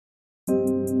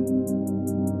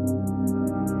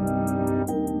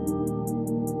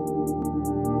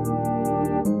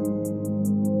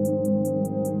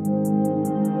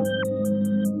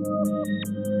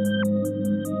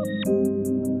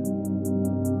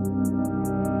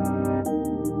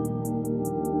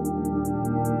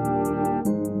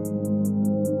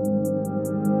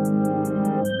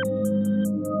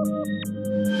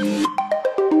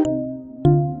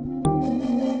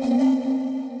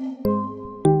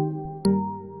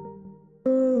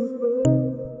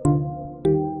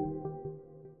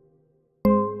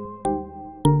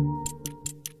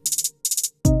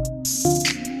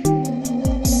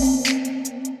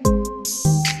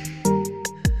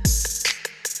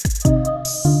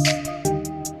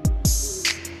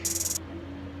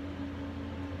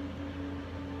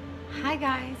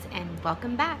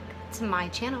welcome back to my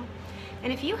channel.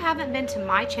 And if you haven't been to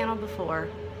my channel before,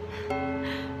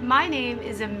 my name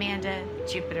is Amanda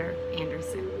Jupiter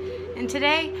Anderson. And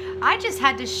today I just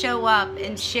had to show up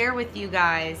and share with you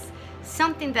guys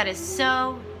something that is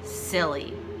so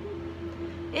silly.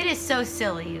 It is so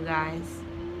silly, you guys.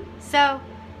 So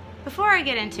before I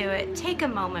get into it, take a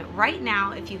moment right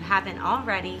now if you haven't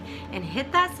already and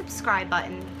hit that subscribe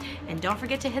button. And don't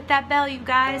forget to hit that bell, you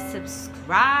guys.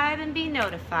 Subscribe and be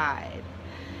notified.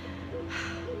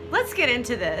 Let's get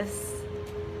into this.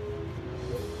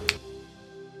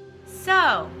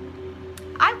 So,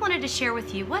 I wanted to share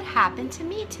with you what happened to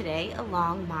me today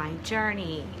along my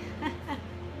journey.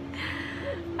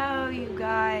 Oh, you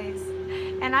guys.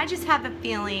 And I just have a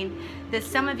feeling that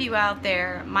some of you out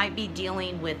there might be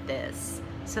dealing with this.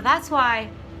 So that's why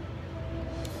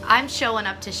I'm showing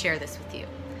up to share this with you.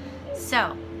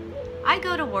 So, I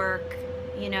go to work,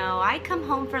 I come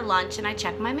home for lunch and I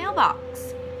check my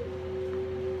mailbox.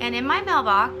 And in my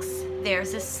mailbox,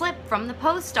 there's a slip from the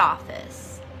post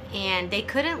office. And they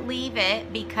couldn't leave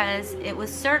it because it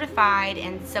was certified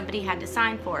and somebody had to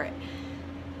sign for it.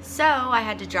 So I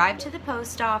had to drive to the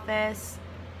post office,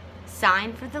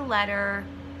 sign for the letter.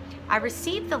 I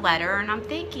received the letter and I'm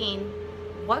thinking,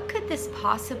 what could this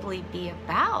possibly be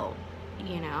about?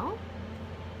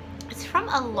 It's from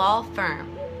a law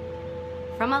firm,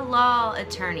 from a law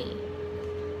attorney.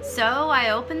 So I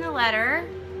open the letter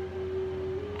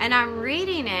and I'm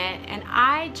reading it and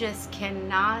I just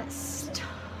cannot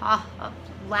stop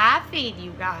laughing,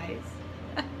 you guys.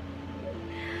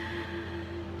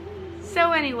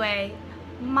 So anyway,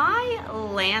 my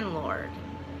landlord,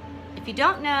 if you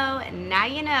don't know, now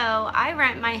you know, I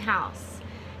rent my house.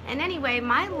 And anyway,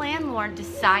 my landlord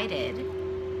decided,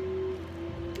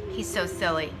 he's so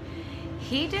silly,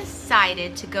 he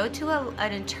decided to go to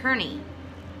an attorney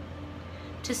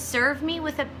to serve me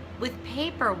with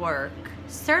paperwork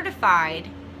certified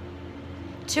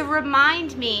to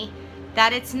remind me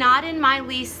that it's not in my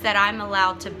lease that I'm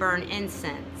allowed to burn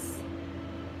incense.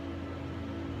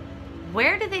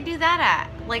 Where do they do that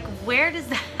at? Like, where does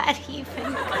that even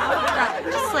come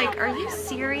from? Just like, are you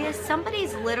serious?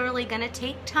 Somebody's literally gonna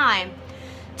take time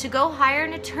to go hire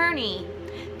an attorney,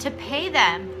 to pay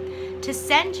them, to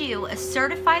send you a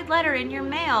certified letter in your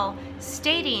mail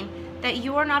stating that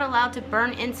you are not allowed to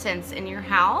burn incense in your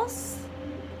house?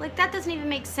 Like, that doesn't even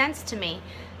make sense to me.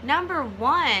 Number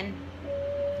one,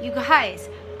 you guys,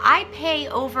 I pay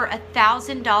over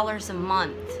 $1,000 a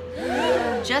month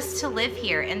just to live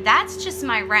here, and that's just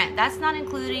my rent. That's not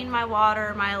including my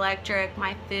water, my electric,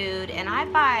 my food, and I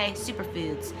buy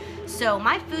superfoods. So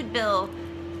my food bill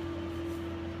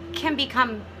can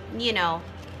become,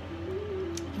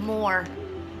 more.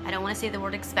 I don't want to say the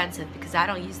word expensive because I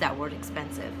don't use that word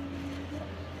expensive.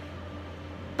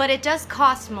 But it does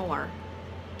cost more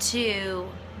to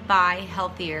buy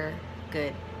healthier,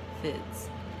 good foods.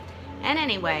 And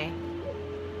anyway,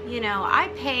 I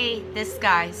pay this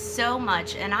guy so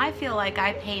much, and I feel like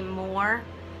I pay more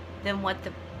than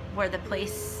where the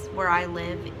place where I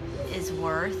live is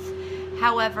worth.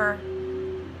 However,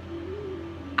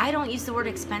 I don't use the word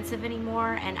expensive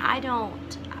anymore, and I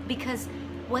don't, because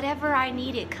whatever I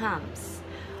need, it comes.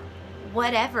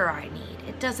 Whatever I need,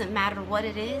 it doesn't matter what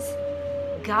it is.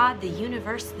 God, the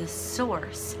universe, the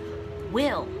source,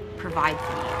 will provide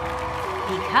for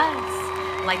you.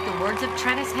 Because, like the words of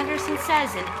Trennis Henderson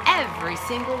says in every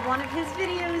single one of his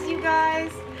videos, you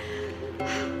guys,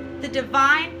 the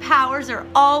divine powers are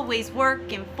always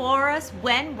working for us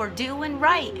when we're doing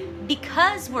right.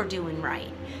 Because we're doing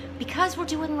right. Because we're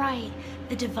doing right,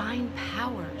 the divine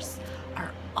powers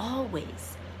are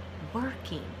always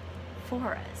working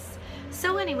for us.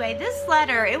 So anyway, this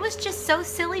letter, it was just so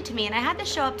silly to me, and I had to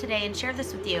show up today and share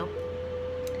this with you,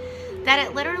 that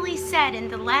it literally said in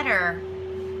the letter,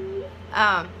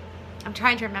 I'm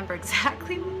trying to remember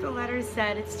exactly what the letter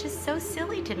said. It's just so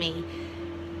silly to me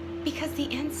because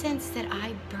the incense that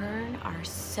I burn are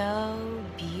so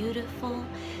beautiful.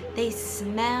 They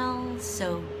smell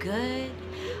so good.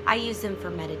 I use them for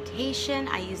meditation.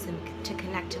 I use them to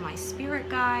connect to my spirit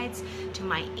guides, to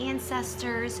my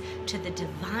ancestors, to the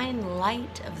divine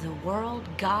light of the world,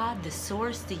 God, the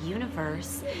source, the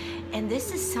universe. And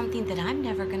this is something that I'm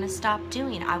never going to stop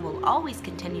doing. I will always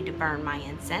continue to burn my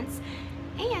incense.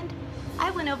 And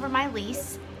I went over my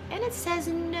lease, and it says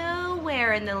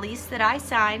nowhere in the lease that I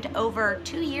signed over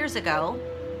 2 years ago,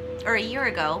 or a year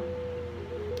ago,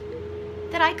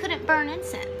 that I couldn't burn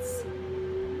incense.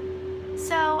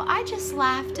 So I just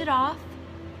laughed it off.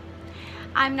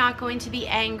 I'm not going to be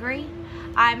angry.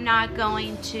 I'm not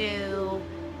going to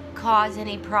cause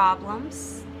any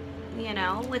problems,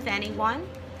 with anyone.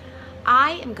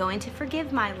 I am going to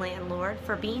forgive my landlord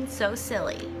for being so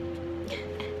silly.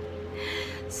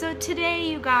 So today,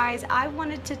 you guys, I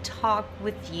wanted to talk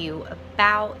with you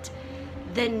about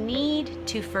the need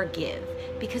to forgive,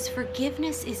 because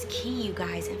forgiveness is key, you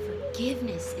guys, and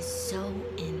forgiveness is so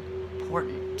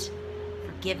important.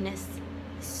 Forgiveness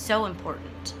is so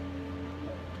important.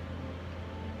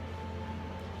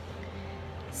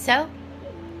 So,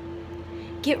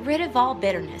 get rid of all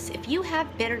bitterness. If you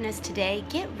have bitterness today,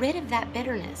 get rid of that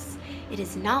bitterness. It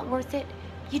is not worth it.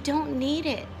 You don't need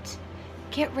it.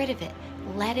 Get rid of it.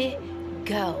 Let it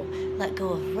go. Let go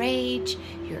of rage,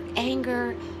 your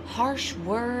anger, harsh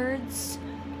words,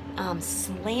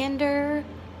 slander,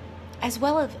 as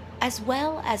well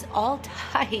as all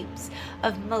types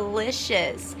of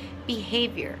malicious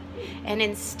behavior. And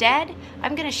instead,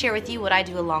 I'm going to share with you what I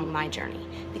do along my journey.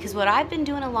 Because what I've been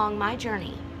doing along my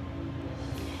journey,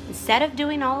 instead of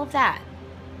doing all of that,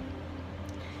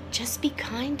 just be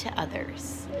kind to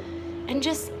others and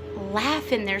just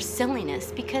laugh in their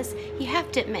silliness, because you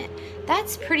have to admit,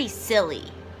 that's pretty silly.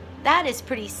 That is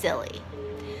pretty silly.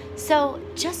 So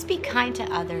just be kind to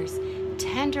others,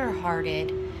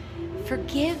 tender-hearted,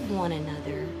 forgive one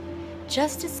another,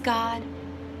 just as God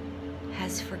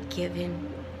has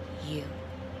forgiven you.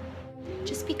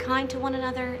 Just be kind to one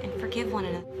another and forgive one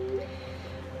another.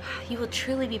 You will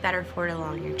truly be better for it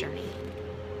along your journey.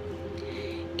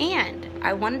 And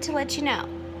I wanted to let you know,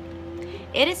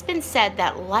 it has been said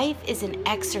that life is an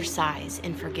exercise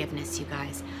in forgiveness, you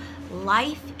guys.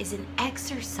 Life is an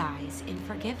exercise in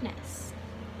forgiveness.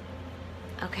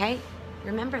 Okay?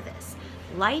 Remember this.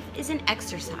 Life is an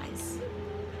exercise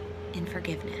in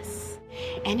forgiveness.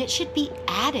 And it should be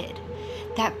added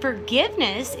that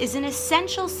forgiveness is an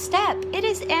essential step. It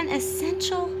is an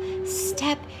essential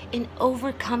step in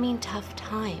overcoming tough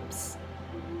times.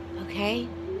 Okay?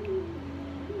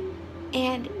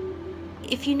 And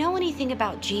if you know anything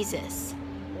about Jesus,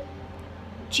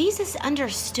 Jesus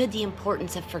understood the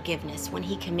importance of forgiveness when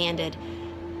he commanded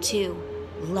to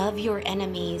love your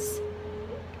enemies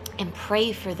and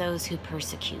pray for those who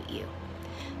persecute you.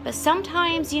 But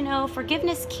sometimes,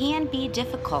 forgiveness can be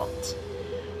difficult.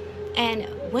 And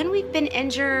when we've been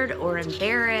injured or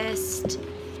embarrassed,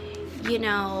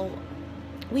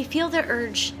 we feel the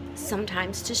urge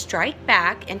sometimes to strike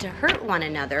back and to hurt one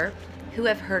another who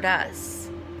have hurt us.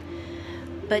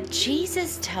 But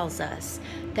Jesus tells us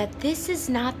that this is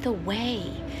not the way.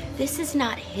 This is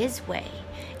not his way.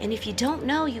 And if you don't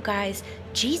know, you guys,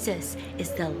 Jesus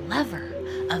is the lover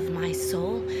of my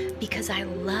soul, because I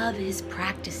love his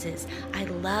practices. I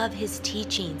love his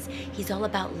teachings. He's all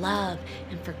about love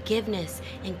and forgiveness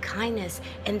and kindness.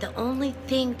 And the only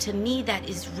thing to me that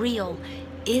is real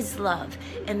is love.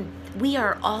 And we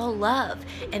are all love.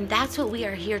 And that's what we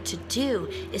are here to do,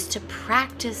 is to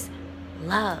practice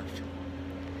love.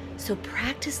 So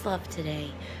practice love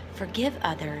today. Forgive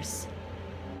others.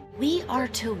 We are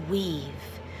to weave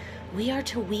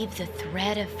the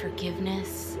thread of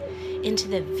forgiveness into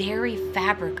the very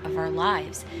fabric of our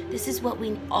lives. This is what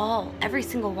every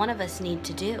single one of us need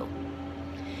to do.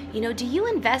 Do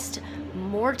you invest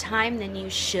more time than you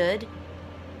should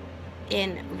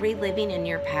in reliving in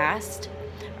your past?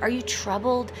 Are you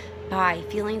troubled by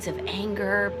feelings of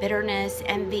anger, bitterness,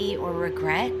 envy, or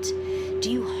regret? Do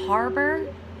you harbor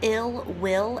ill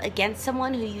will against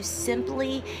someone who you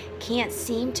simply can't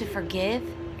seem to forgive?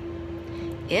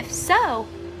 If so,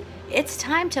 it's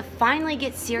time to finally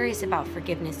get serious about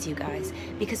forgiveness, you guys,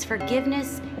 because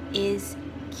forgiveness is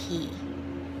key.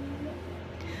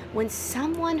 When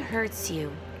someone hurts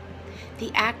you,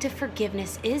 the act of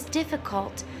forgiveness is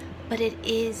difficult, but it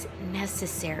is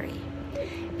necessary.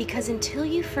 Because until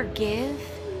you forgive,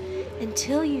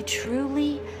 until you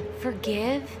truly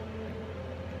forgive,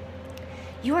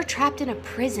 you are trapped in a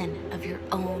prison of your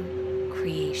own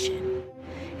creation.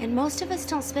 And most of us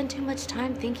don't spend too much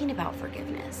time thinking about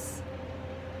forgiveness.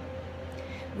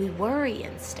 We worry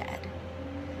instead.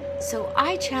 So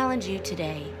I challenge you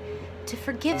today to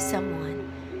forgive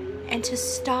someone and to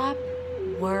stop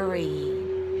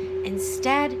worrying.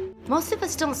 Instead, most of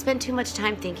us don't spend too much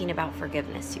time thinking about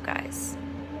forgiveness, you guys.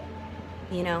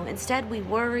 Instead we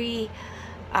worry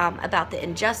about the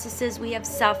injustices we have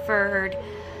suffered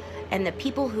and the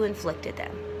people who inflicted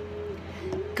them.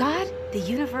 God, the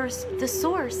universe, the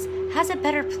source, has a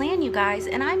better plan, you guys,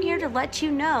 and I'm here to let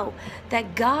you know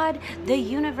that God, the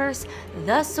universe,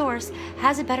 the source,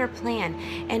 has a better plan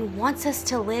and wants us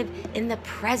to live in the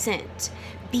present.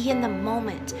 Be in the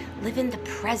moment. Live in the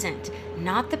present,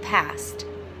 not the past.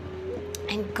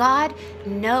 And God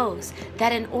knows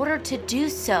that in order to do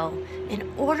so,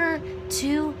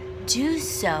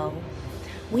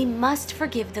 we must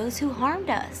forgive those who harmed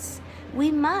us.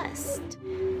 We must.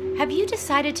 Have you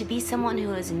decided to be someone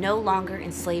who is no longer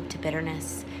enslaved to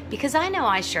bitterness? Because I know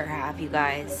I sure have, you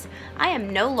guys. I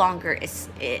am no longer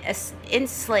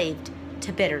enslaved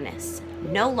to bitterness.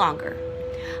 No longer.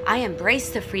 I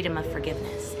embrace the freedom of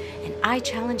forgiveness. And I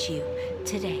challenge you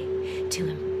today to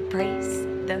embrace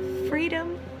the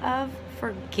freedom of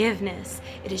forgiveness.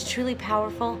 It is truly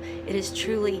powerful. It is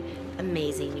truly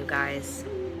amazing, you guys.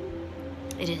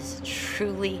 It is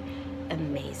truly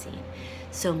amazing.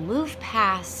 So move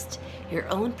past your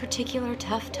own particular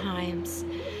tough times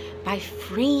by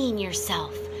freeing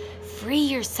yourself. Free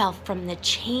yourself from the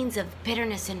chains of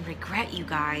bitterness and regret, you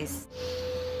guys.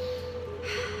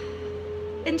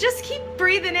 And just keep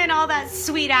breathing in all that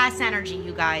sweet ass energy,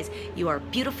 you guys. You are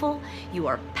beautiful. You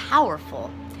are powerful.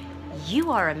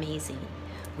 You are amazing.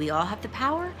 We all have the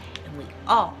power, and we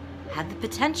all have the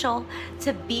potential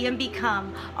to be and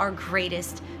become our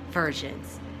greatest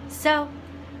versions. So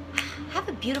have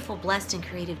a beautiful, blessed, and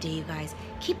creative day, you guys.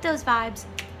 Keep those vibes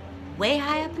way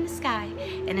high up in the sky.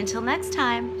 And until next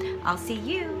time, I'll see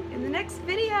you in the next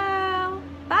video.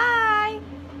 Bye.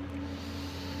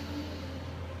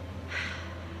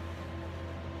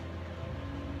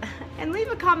 And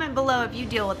leave a comment below if you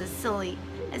deal with a silly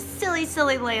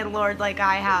landlord like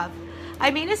I have. I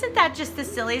mean, isn't that just the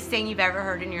silliest thing you've ever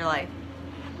heard in your life?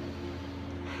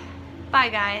 Bye,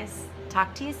 guys.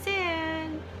 Talk to you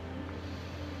soon.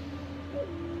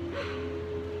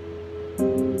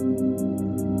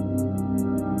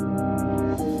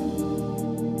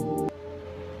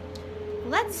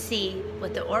 Let's see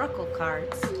what the Oracle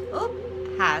cards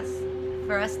has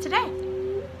for us today.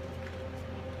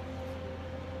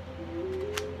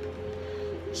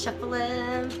 Shuffle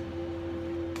them. Thank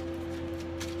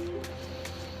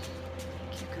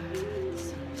you, God,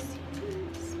 source,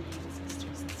 universe, my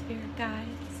ancestors, and spirit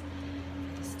guides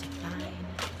for this divine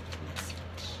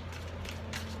message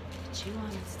that you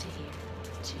want us to hear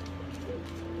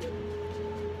today.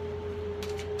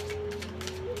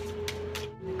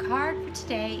 The card for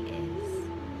today is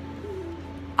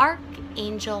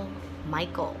Archangel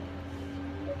Michael.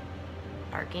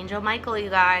 Archangel Michael, you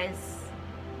guys.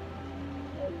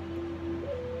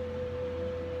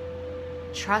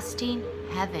 Trusting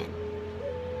heaven.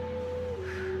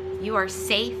 You are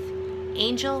safe.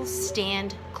 Angels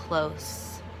stand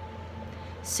close.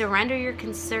 Surrender your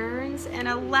concerns and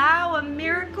allow a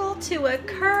miracle to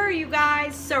occur, you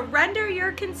guys. Surrender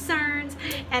your concerns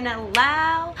and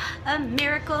allow a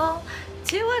miracle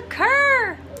to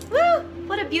occur. Woo!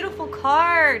 What a beautiful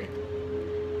card.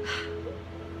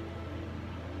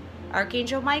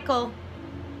 Archangel Michael,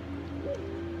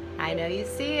 I know you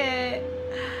see it.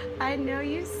 I know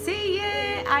you see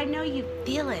it. I know you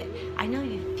feel it. I know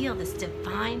you feel this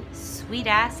divine, sweet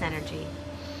ass energy.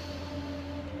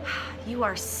 You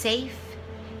are safe.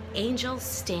 Angels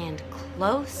stand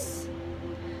close.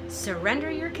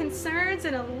 Surrender your concerns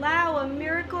and allow a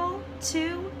miracle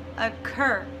to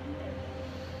occur.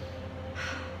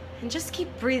 And just keep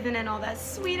breathing in all that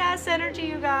sweet ass energy,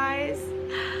 you guys.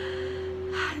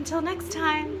 Until next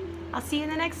time, I'll see you in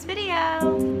the next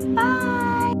video. Bye.